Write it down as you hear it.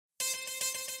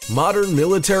Modern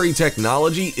military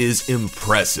technology is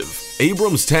impressive.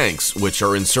 Abrams tanks, which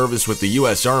are in service with the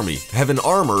US Army, have an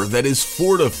armor that is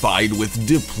fortified with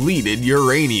depleted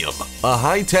uranium. A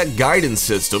high-tech guidance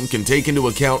system can take into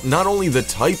account not only the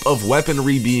type of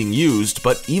weaponry being used,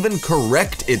 but even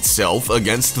correct itself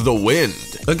against the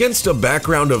wind. Against a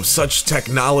background of such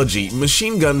technology,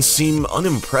 machine guns seem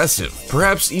unimpressive,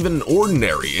 perhaps even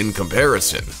ordinary in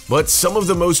comparison. But some of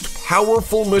the most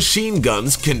powerful machine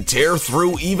guns can tear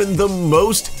through even the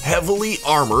most heavily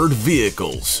armored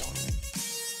vehicles.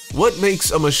 What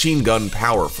makes a machine gun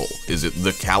powerful? Is it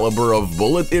the caliber of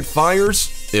bullet it fires?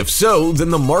 If so, then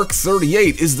the Mark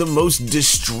 38 is the most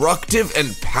destructive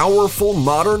and powerful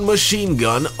modern machine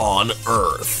gun on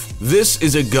Earth. This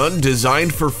is a gun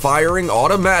designed for firing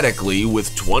automatically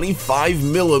with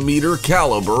 25mm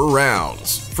caliber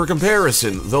rounds. For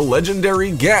comparison, the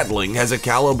legendary Gatling has a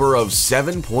caliber of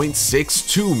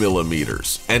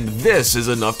 7.62mm, and this is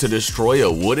enough to destroy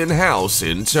a wooden house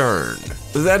in turn.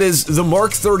 That is, the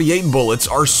Mark 38 bullets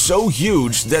are so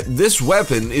huge that this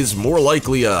weapon is more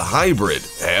likely a hybrid,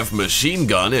 half machine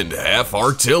gun and half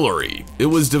artillery. It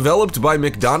was developed by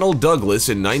McDonnell Douglas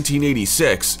in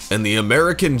 1986, and the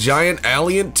American giant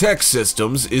Alliant Tech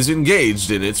Systems is engaged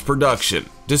in its production.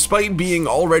 Despite being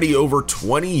already over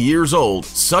 20 years old,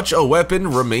 such a weapon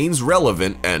remains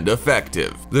relevant and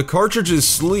effective. The cartridge's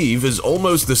sleeve is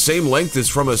almost the same length as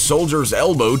from a soldier's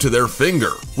elbow to their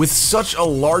finger. With such a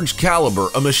large caliber,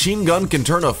 a machine gun can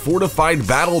turn a fortified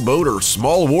battle boat or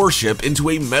small warship into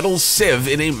a metal sieve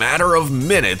in a matter of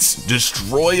minutes,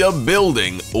 destroy a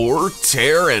building, or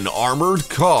tear an armored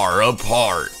car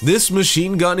apart. This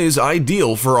machine gun is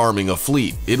ideal for arming a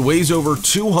fleet. It weighs over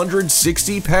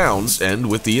 260 pounds and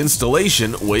with the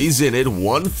installation weighs in at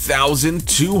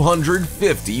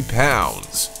 1,250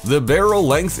 pounds. The barrel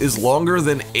length is longer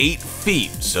than 8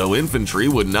 feet, so infantry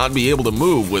would not be able to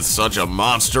move with such a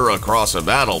monster across a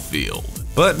battlefield.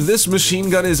 But this machine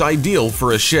gun is ideal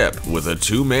for a ship, with a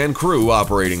 2-man crew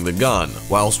operating the gun.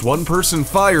 Whilst one person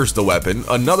fires the weapon,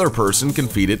 another person can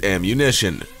feed it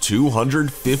ammunition,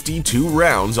 252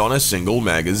 rounds on a single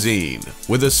magazine.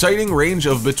 With a sighting range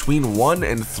of between 1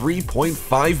 and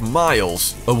 3.5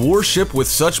 miles, a warship with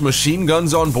such machine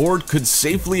guns on board could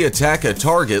safely attack a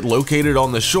target located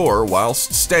on the shore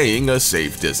whilst staying a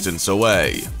safe distance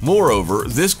away. Moreover,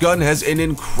 this gun has an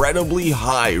incredibly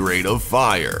high rate of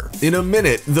fire. In a minute,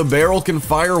 the barrel can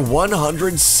fire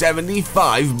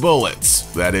 175 bullets.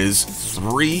 That is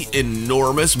 3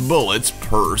 enormous bullets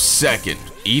per second,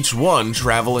 each one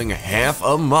traveling half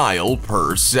a mile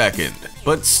per second.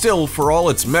 But still, for all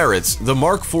its merits, the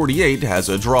Mark 48 has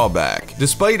a drawback.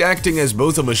 Despite acting as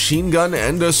both a machine gun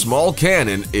and a small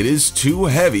cannon, it is too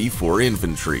heavy for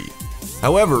infantry.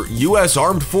 However, US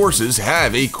armed forces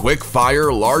have a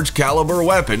quick-fire, large-caliber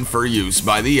weapon for use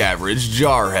by the average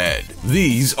jarhead.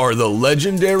 These are the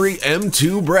legendary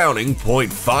M2 Browning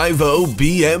 .50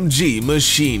 BMG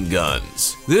machine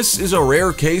guns. This is a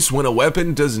rare case when a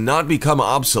weapon does not become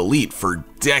obsolete for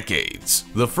decades.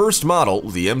 The first model,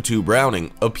 the M2 Browning,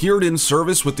 appeared in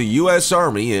service with the US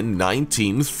Army in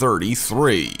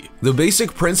 1933. The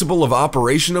basic principle of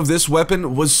operation of this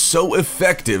weapon was so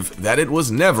effective that it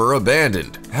was never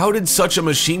abandoned. How did such a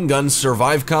machine gun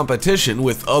survive competition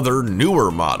with other newer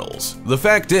models? The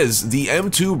fact is, the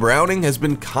M2 Browning has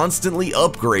been constantly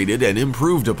upgraded and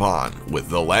improved upon, with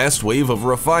the last wave of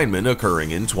refinement occurring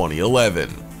in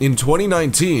 2011. In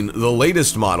 2019, the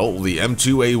latest model, the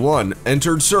M2A1,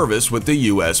 entered service with the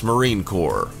US Marine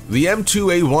Corps. The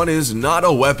M2A1 is not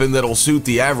a weapon that'll suit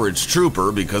the average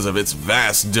trooper because of its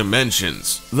vast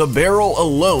dimensions. The barrel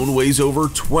alone weighs over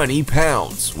 20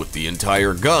 pounds, with the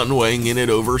entire gun weighing in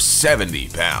at over 70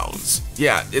 pounds.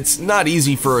 Yeah, it's not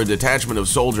easy for a detachment of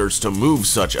soldiers to move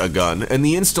such a gun, and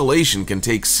the installation can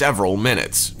take several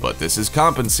minutes, but this is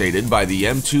compensated by the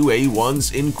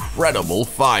M2A1's incredible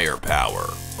firepower.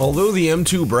 Although the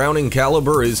M2 Browning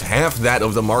caliber is half that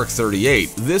of the Mark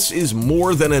 38, this is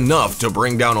more than enough to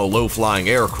bring down a low-flying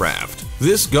aircraft.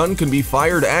 This gun can be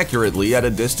fired accurately at a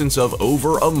distance of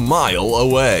over a mile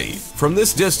away. From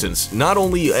this distance, not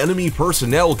only enemy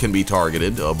personnel can be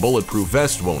targeted, a bulletproof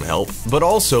vest won't help, but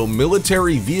also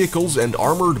military vehicles and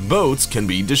armored boats can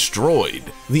be destroyed.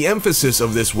 The emphasis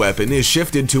of this weapon is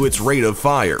shifted to its rate of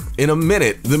fire. In a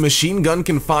minute, the machine gun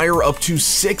can fire up to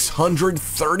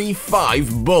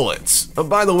 635 bullets.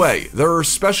 By the way, there are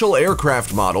special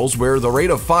aircraft models where the rate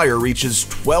of fire reaches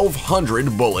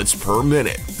 1,200 bullets per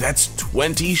minute. That's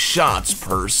 20 shots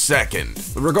per second.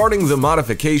 Regarding the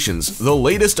modifications, the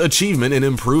latest achievement in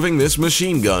improving this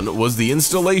machine gun was the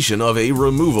installation of a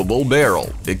removable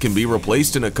barrel. It can be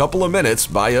replaced in a couple of minutes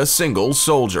by a single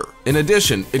soldier. In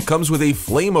addition, it comes with a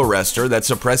flame arrestor that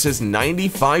suppresses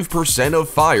 95% of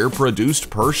fire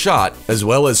produced per shot, as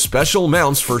well as special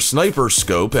mounts for sniper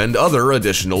scope and other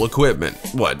additional equipment.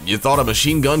 What, you thought a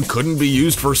machine gun couldn't be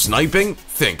used for sniping?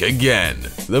 Think again.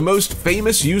 The most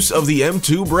famous use of the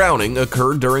M2 Browning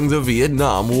occurred during the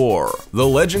Vietnam War. The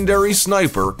legendary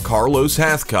sniper, Carlos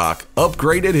Hathcock,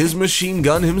 upgraded his machine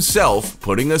gun himself,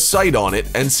 putting a sight on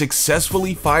it and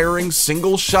successfully firing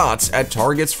single shots at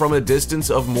targets from a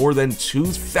distance of more than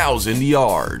 2,000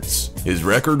 yards. His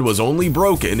record was only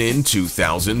broken in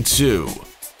 2002.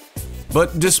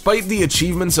 But despite the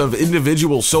achievements of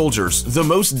individual soldiers, the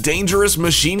most dangerous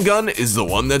machine gun is the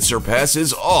one that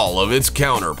surpasses all of its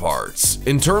counterparts.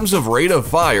 In terms of rate of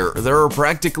fire, there are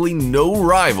practically no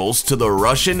rivals to the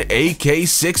Russian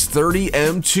AK-630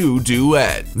 M2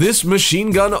 Duet. This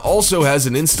machine gun also has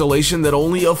an installation that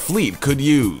only a fleet could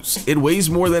use. It weighs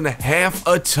more than half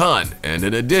a ton, and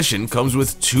in addition comes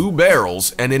with 2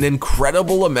 barrels and an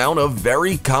incredible amount of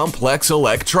very complex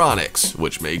electronics,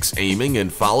 which makes aiming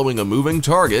and following a moving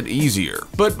target easier.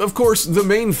 But of course, the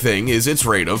main thing is its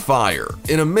rate of fire.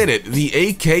 In a minute, the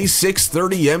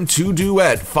AK-630 M2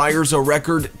 Duet fires a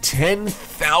record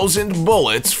 10,000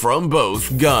 bullets from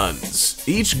both guns.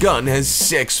 Each gun has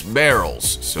 6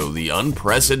 barrels, so the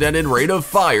unprecedented rate of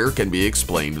fire can be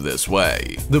explained this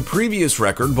way. The previous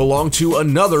record belonged to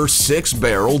another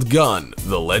 6-barreled gun,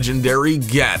 the legendary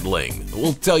Gatling.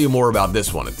 We'll tell you more about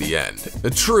this one at the end.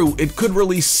 True, it could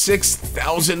release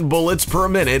 6,000 bullets per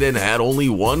minute and had only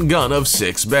one gun of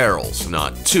 6 barrels,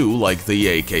 not 2 like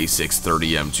the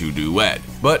AK-630 M2 Duet.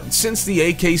 But since the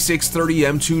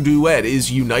AK-630 M2 Duet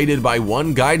is united by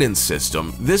one guidance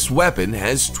system, this weapon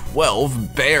has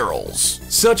 12 barrels.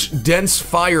 Such dense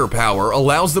firepower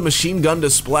allows the machine gun to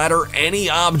splatter any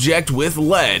object with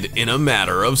lead in a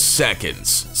matter of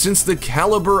seconds. Since the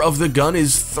caliber of the gun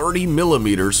is 30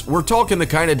 millimeters, we're talking the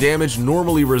kind of damage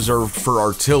normally reserved for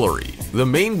artillery. The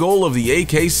main goal of the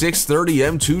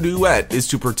AK-630 M2 Duet is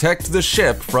to protect the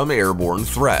ship from airborne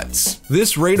threats.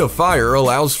 This rate of fire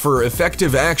allows for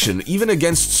effective action even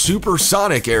against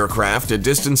supersonic aircraft at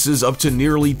distances up to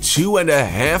nearly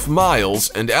 2.5 miles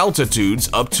and altitudes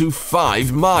up to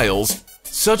 5 miles.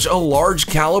 Such a large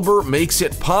caliber makes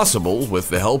it possible, with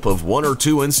the help of 1 or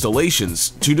 2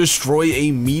 installations, to destroy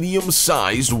a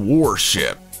medium-sized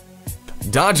warship.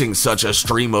 Dodging such a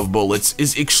stream of bullets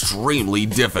is extremely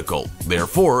difficult.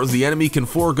 Therefore, the enemy can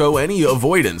forego any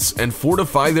avoidance and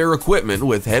fortify their equipment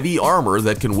with heavy armor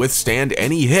that can withstand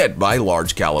any hit by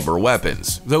large caliber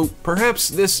weapons, though perhaps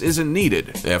this isn't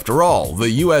needed. After all,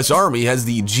 the US Army has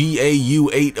the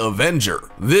GAU-8 Avenger.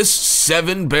 This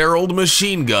 7-barreled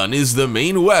machine gun is the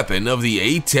main weapon of the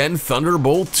A-10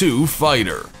 Thunderbolt II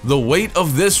fighter. The weight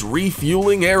of this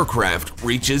refueling aircraft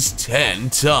reaches 10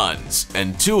 tons,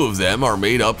 and 2 of them are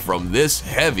made up from this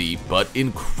heavy but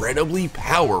incredibly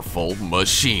powerful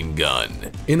machine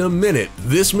gun. In a minute,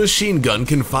 this machine gun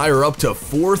can fire up to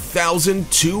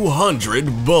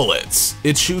 4,200 bullets.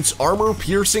 It shoots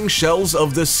armor-piercing shells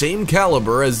of the same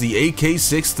caliber as the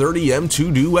AK-630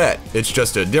 M2 Duet. It's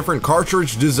just a different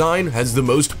cartridge design, has the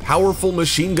most powerful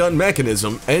machine gun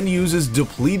mechanism, and uses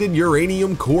depleted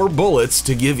uranium core bullets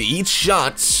to give each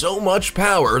shot so much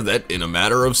power that in a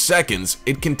matter of seconds,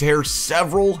 it can tear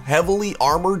several heavily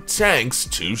armored tanks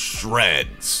to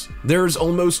shreds. There's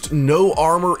almost no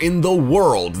armor in the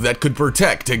world that could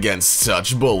protect against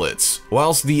such bullets.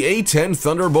 Whilst the A-10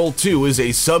 Thunderbolt II is a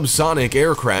subsonic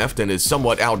aircraft and is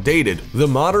somewhat outdated, the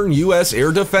modern US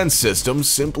air defense system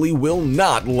simply will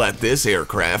not let this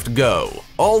aircraft go.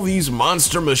 All these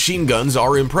monster machine guns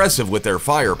are impressive with their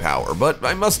firepower, but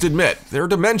I must admit, their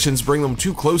dimensions bring them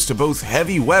too close to both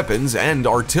heavy weapons and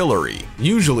artillery.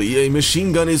 Usually, a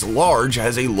machine gun is large,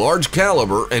 has a large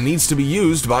caliber, and needs to be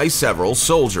used by several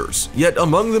soldiers. Yet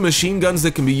among the machine guns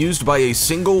that can be used by a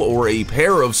single or a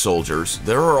pair of soldiers,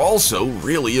 there are also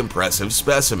really impressive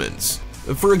specimens.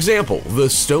 For example, the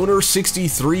Stoner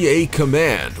 63A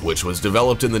Command, which was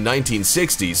developed in the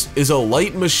 1960s, is a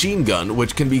light machine gun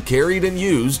which can be carried and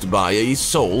used by a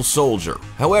sole soldier.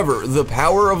 However, the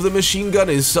power of the machine gun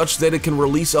is such that it can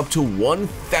release up to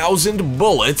 1,000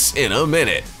 bullets in a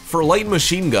minute. For light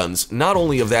machine guns, not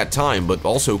only of that time but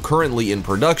also currently in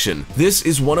production, this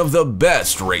is one of the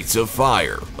best rates of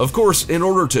fire. Of course, in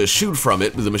order to shoot from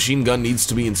it, the machine gun needs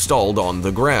to be installed on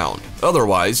the ground.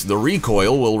 Otherwise, the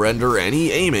recoil will render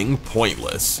any aiming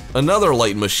pointless. Another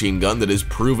light machine gun that has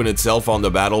proven itself on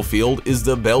the battlefield is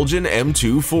the Belgian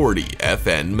M240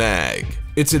 FN Mag.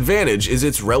 Its advantage is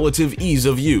its relative ease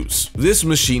of use. This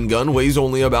machine gun weighs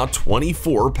only about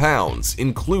 24 pounds,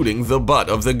 including the butt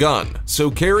of the gun,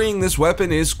 so carrying this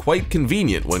weapon is quite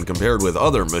convenient when compared with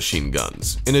other machine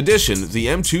guns. In addition, the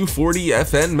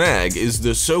M240FN mag is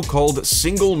the so-called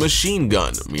single machine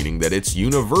gun, meaning that it's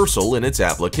universal in its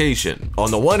application.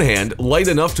 On the one hand, light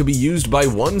enough to be used by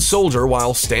one soldier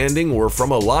while standing or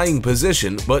from a lying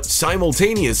position, but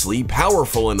simultaneously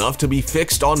powerful enough to be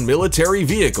fixed on military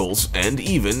vehicles and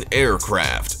even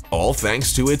aircraft, all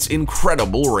thanks to its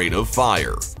incredible rate of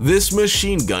fire. This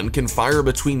machine gun can fire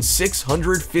between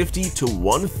 650 to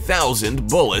 1,000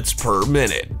 bullets per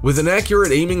minute. With an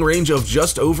accurate aiming range of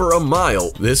just over a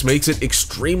mile, this makes it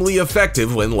extremely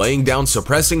effective when laying down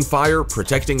suppressing fire,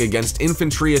 protecting against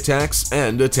infantry attacks,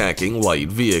 and attacking light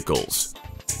vehicles.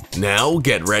 Now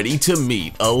get ready to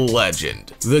meet a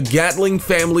legend. The Gatling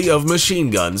family of machine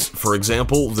guns, for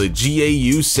example the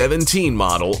GAU-17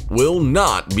 model, will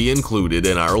not be included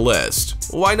in our list.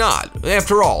 Why not?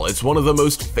 After all, it's one of the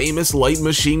most famous light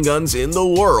machine guns in the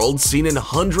world, seen in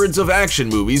hundreds of action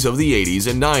movies of the 80s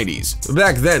and 90s.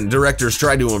 Back then, directors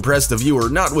tried to impress the viewer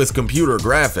not with computer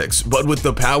graphics, but with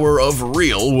the power of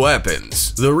real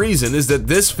weapons. The reason is that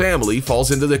this family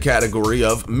falls into the category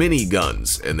of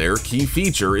miniguns, and their key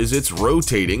feature is its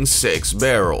rotating 6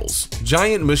 barrels.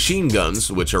 Giant machine guns,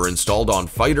 which are installed on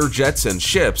fighter jets and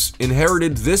ships,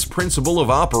 inherited this principle of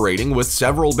operating with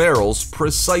several barrels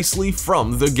precisely from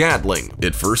the Gatling.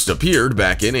 It first appeared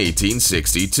back in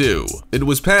 1862. It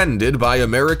was patented by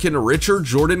American Richard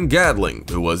Jordan Gatling,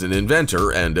 who was an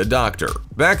inventor and a doctor.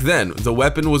 Back then, the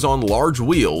weapon was on large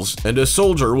wheels, and a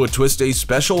soldier would twist a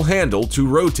special handle to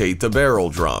rotate the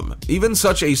barrel drum. Even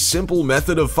such a simple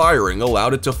method of firing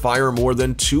allowed it to fire more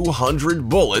than 200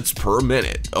 bullets per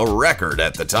minute, a record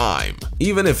at the time.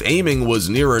 Even if aiming was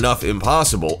near enough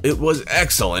impossible, it was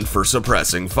excellent for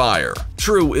suppressing fire.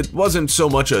 True, it wasn't so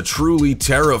much a truly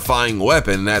terrifying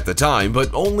weapon at the time,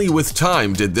 but only with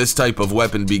time did this type of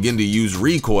weapon begin to use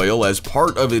recoil as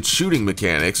part of its shooting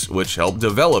mechanics, which helped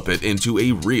develop it into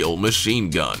a real machine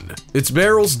gun. Its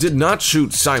barrels did not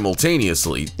shoot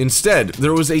simultaneously. Instead,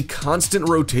 there was a constant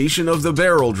rotation of the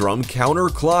barrel drum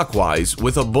counterclockwise,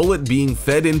 with a bullet being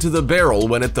fed into the barrel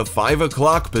when at the 5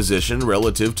 o'clock position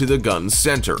relative to the gun's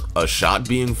center, a shot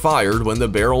being fired when the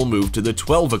barrel moved to the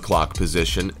 12 o'clock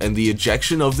position, and the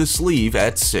ejection of the sleeve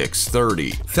at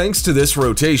 6:30. Thanks to this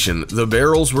rotation, the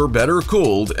barrels were better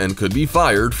cooled and could be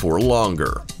fired for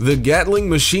longer. The Gatling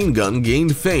machine gun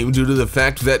gained fame due to the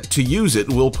fact that to use it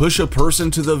will push a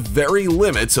person to the very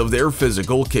limits of their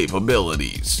physical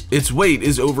capabilities. Its weight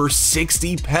is over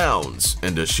 60 pounds,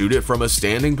 and to shoot it from a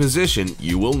standing position,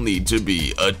 you will need to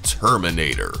be a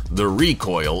Terminator. The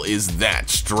recoil is that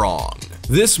strong.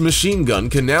 This machine gun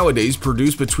can nowadays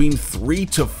produce between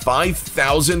 3,000 to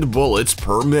 5,000 bullets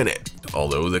per minute,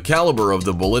 although the caliber of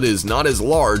the bullet is not as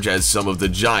large as some of the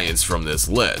giants from this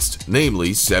list,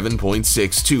 namely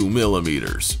 7.62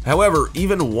 millimeters. However,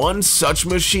 even one such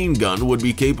machine gun would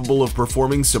be capable of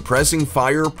performing suppressing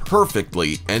fire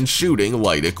perfectly and shooting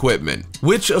light equipment.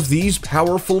 Which of these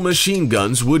powerful machine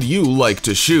guns would you like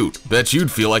to shoot? Bet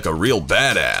you'd feel like a real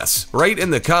badass. Write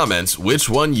in the comments which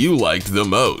one you liked the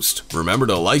most. Remember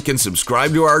to like and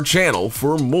subscribe to our channel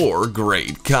for more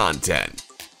great content.